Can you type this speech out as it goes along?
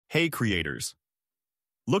Hey creators!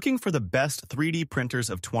 Looking for the best 3D printers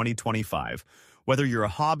of 2025? Whether you're a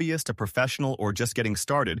hobbyist, a professional, or just getting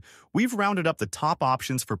started, we've rounded up the top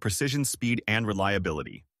options for precision, speed, and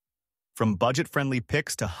reliability. From budget-friendly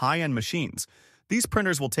picks to high-end machines, these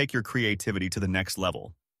printers will take your creativity to the next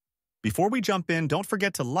level. Before we jump in, don't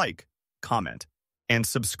forget to like, comment, and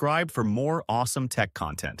subscribe for more awesome tech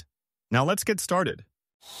content. Now let's get started.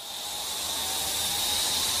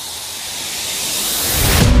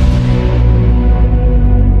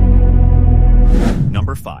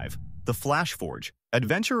 Number 5. The FlashForge.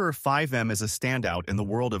 Adventurer 5M is a standout in the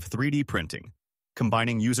world of 3D printing,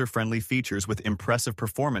 combining user-friendly features with impressive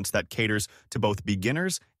performance that caters to both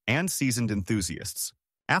beginners and seasoned enthusiasts.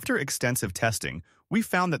 After extensive testing, we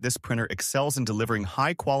found that this printer excels in delivering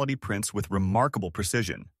high-quality prints with remarkable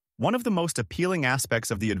precision. One of the most appealing aspects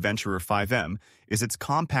of the Adventurer 5M is its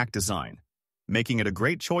compact design, making it a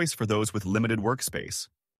great choice for those with limited workspace.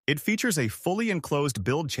 It features a fully enclosed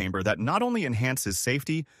build chamber that not only enhances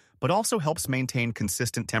safety, but also helps maintain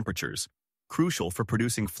consistent temperatures, crucial for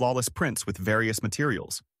producing flawless prints with various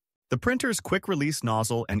materials. The printer's quick-release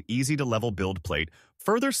nozzle and easy-to-level build plate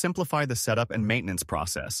further simplify the setup and maintenance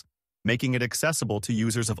process, making it accessible to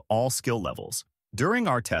users of all skill levels. During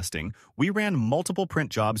our testing, we ran multiple print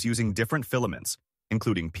jobs using different filaments,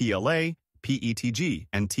 including PLA, PETG,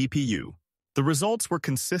 and TPU. The results were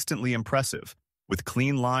consistently impressive, with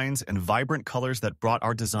clean lines and vibrant colors that brought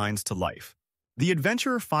our designs to life. The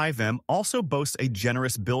Adventurer 5M also boasts a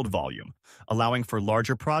generous build volume, allowing for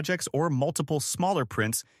larger projects or multiple smaller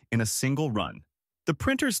prints in a single run. The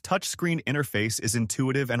printer's touchscreen interface is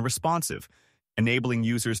intuitive and responsive, enabling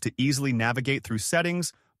users to easily navigate through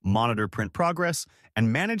settings, monitor print progress,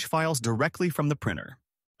 and manage files directly from the printer.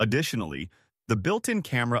 Additionally, the built-in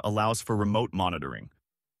camera allows for remote monitoring,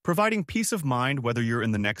 providing peace of mind whether you're in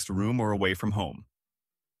the next room or away from home.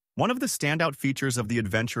 One of the standout features of the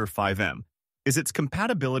Adventurer 5M is its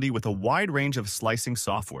compatibility with a wide range of slicing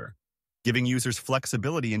software, giving users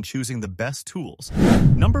flexibility in choosing the best tools.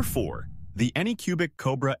 Number 4. The Anycubic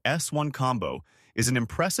Kobra S1 Combo is an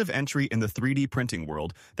impressive entry in the 3D printing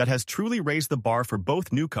world that has truly raised the bar for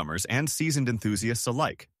both newcomers and seasoned enthusiasts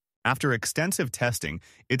alike. After extensive testing,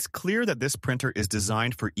 it's clear that this printer is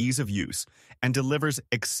designed for ease of use and delivers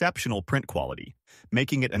exceptional print quality,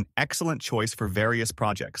 making it an excellent choice for various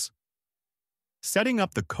projects. Setting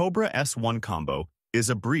up the Kobra S1 Combo is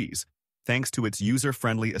a breeze, thanks to its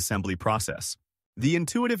user-friendly assembly process. The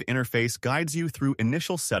intuitive interface guides you through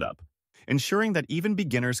initial setup, ensuring that even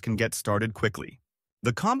beginners can get started quickly.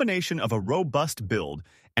 The combination of a robust build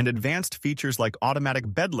and advanced features like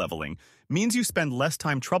automatic bed leveling means you spend less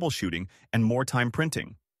time troubleshooting and more time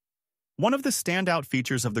printing. One of the standout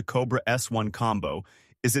features of the Kobra S1 Combo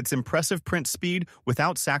is its impressive print speed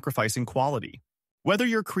without sacrificing quality. Whether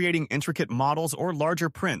you're creating intricate models or larger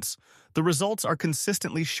prints, the results are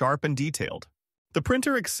consistently sharp and detailed. The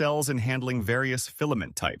printer excels in handling various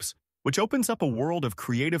filament types, which opens up a world of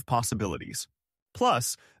creative possibilities.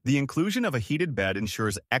 Plus, the inclusion of a heated bed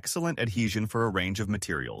ensures excellent adhesion for a range of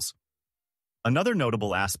materials. Another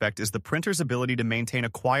notable aspect is the printer's ability to maintain a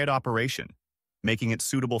quiet operation, making it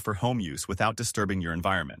suitable for home use without disturbing your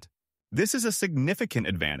environment. This is a significant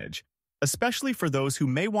advantage, especially for those who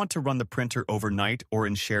may want to run the printer overnight or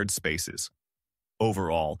in shared spaces.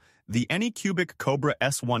 Overall, the Anycubic Kobra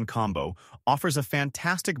S1 Combo offers a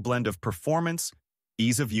fantastic blend of performance,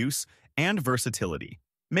 ease of use, and versatility,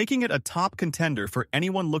 making it a top contender for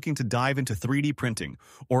anyone looking to dive into 3D printing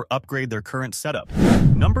or upgrade their current setup.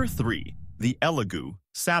 Number 3. The Elegoo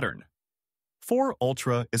Saturn 4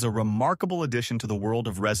 Ultra is a remarkable addition to the world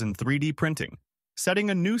of resin 3D printing, setting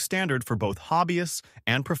a new standard for both hobbyists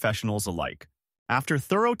and professionals alike. After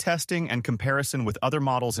thorough testing and comparison with other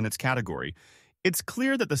models in its category, it's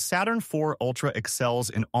clear that the Saturn 4 Ultra excels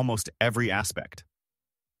in almost every aspect.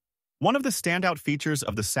 One of the standout features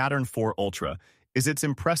of the Saturn 4 Ultra is its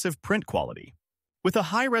impressive print quality. With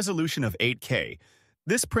a high resolution of 8K,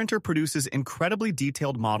 this printer produces incredibly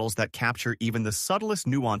detailed models that capture even the subtlest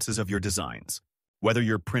nuances of your designs. Whether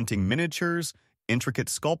you're printing miniatures, intricate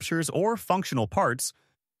sculptures, or functional parts,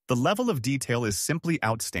 the level of detail is simply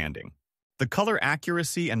outstanding. The color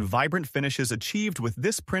accuracy and vibrant finishes achieved with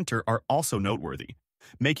this printer are also noteworthy,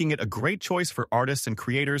 making it a great choice for artists and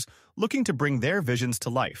creators looking to bring their visions to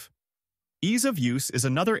life. Ease of use is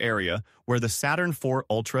another area where the Saturn 4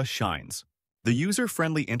 Ultra shines. The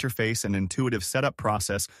user-friendly interface and intuitive setup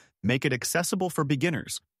process make it accessible for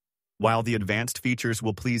beginners, while the advanced features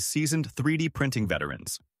will please seasoned 3D printing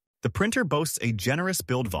veterans. The printer boasts a generous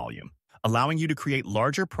build volume, allowing you to create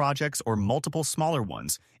larger projects or multiple smaller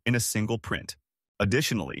ones in a single print.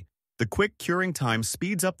 Additionally, The quick curing time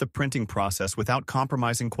speeds up the printing process without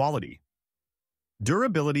compromising quality.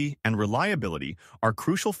 Durability and reliability are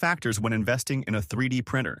crucial factors when investing in a 3D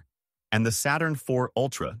printer, and the Saturn IV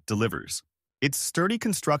Ultra delivers. Its sturdy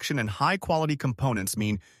construction and high-quality components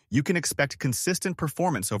mean you can expect consistent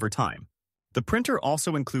performance over time. The printer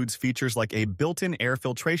also includes features like a built-in air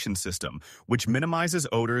filtration system, which minimizes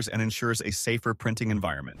odors and ensures a safer printing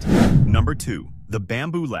environment. Number 2. The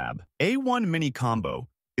Bambu Lab A1 Mini Combo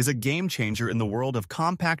is a game-changer in the world of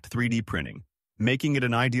compact 3D printing, making it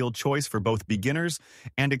an ideal choice for both beginners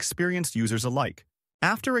and experienced users alike.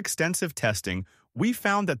 After extensive testing, we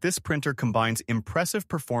found that this printer combines impressive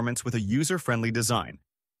performance with a user-friendly design,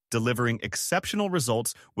 delivering exceptional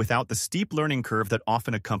results without the steep learning curve that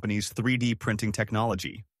often accompanies 3D printing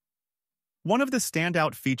technology. One of the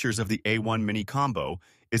standout features of the A1 Mini Combo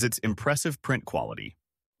is its impressive print quality.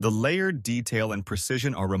 The layered detail and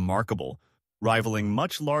precision are remarkable, rivaling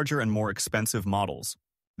much larger and more expensive models.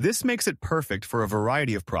 This makes it perfect for a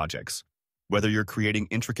variety of projects, whether you're creating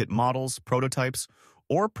intricate models, prototypes,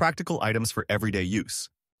 or practical items for everyday use.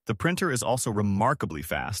 The printer is also remarkably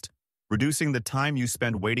fast, reducing the time you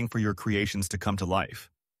spend waiting for your creations to come to life.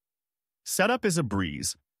 Setup is a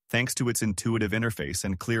breeze, thanks to its intuitive interface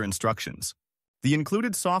and clear instructions. The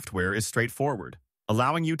included software is straightforward,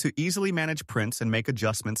 allowing you to easily manage prints and make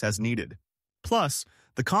adjustments as needed. Plus,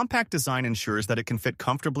 the compact design ensures that it can fit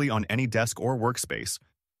comfortably on any desk or workspace,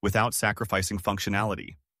 without sacrificing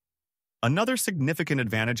functionality. Another significant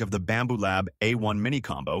advantage of the Bambu Lab A1 Mini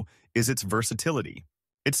Combo is its versatility.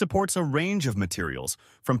 It supports a range of materials,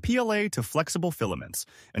 from PLA to flexible filaments,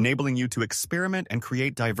 enabling you to experiment and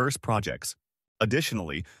create diverse projects.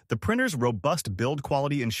 Additionally, the printer's robust build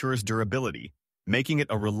quality ensures durability, making it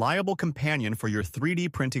a reliable companion for your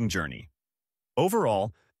 3D printing journey.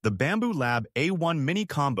 Overall, the Bambu Lab A1 Mini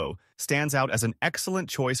Combo stands out as an excellent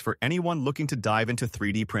choice for anyone looking to dive into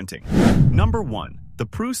 3D printing. Number 1. The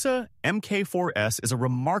Prusa MK4S is a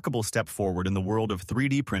remarkable step forward in the world of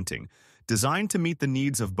 3D printing, designed to meet the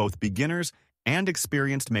needs of both beginners and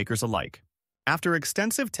experienced makers alike. After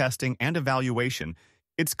extensive testing and evaluation,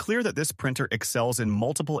 it's clear that this printer excels in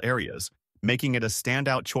multiple areas, making it a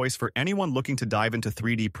standout choice for anyone looking to dive into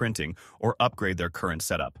 3D printing or upgrade their current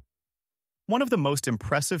setup. One of the most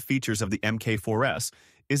impressive features of the MK4S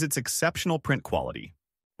is its exceptional print quality.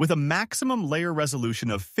 With a maximum layer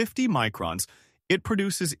resolution of 50 microns, it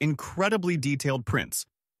produces incredibly detailed prints,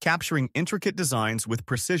 capturing intricate designs with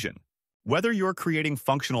precision. Whether you're creating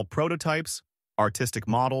functional prototypes, artistic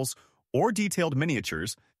models, or detailed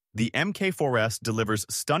miniatures, the MK4S delivers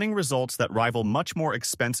stunning results that rival much more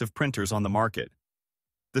expensive printers on the market.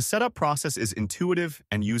 The setup process is intuitive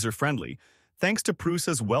and user-friendly, thanks to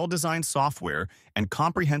Prusa's well-designed software and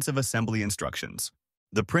comprehensive assembly instructions.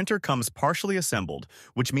 The printer comes partially assembled,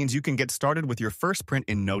 which means you can get started with your first print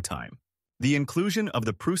in no time. The inclusion of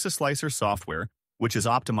the Prusa Slicer software, which is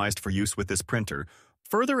optimized for use with this printer,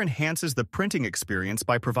 further enhances the printing experience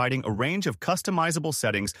by providing a range of customizable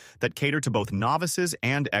settings that cater to both novices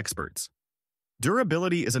and experts.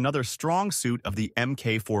 Durability is another strong suit of the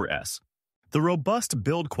MK4S. The robust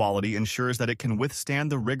build quality ensures that it can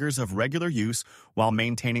withstand the rigors of regular use while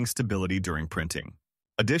maintaining stability during printing.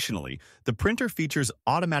 Additionally, the printer features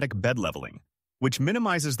automatic bed leveling, which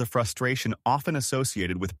minimizes the frustration often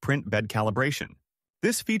associated with print bed calibration.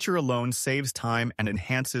 This feature alone saves time and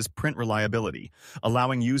enhances print reliability,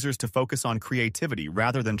 allowing users to focus on creativity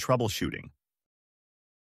rather than troubleshooting.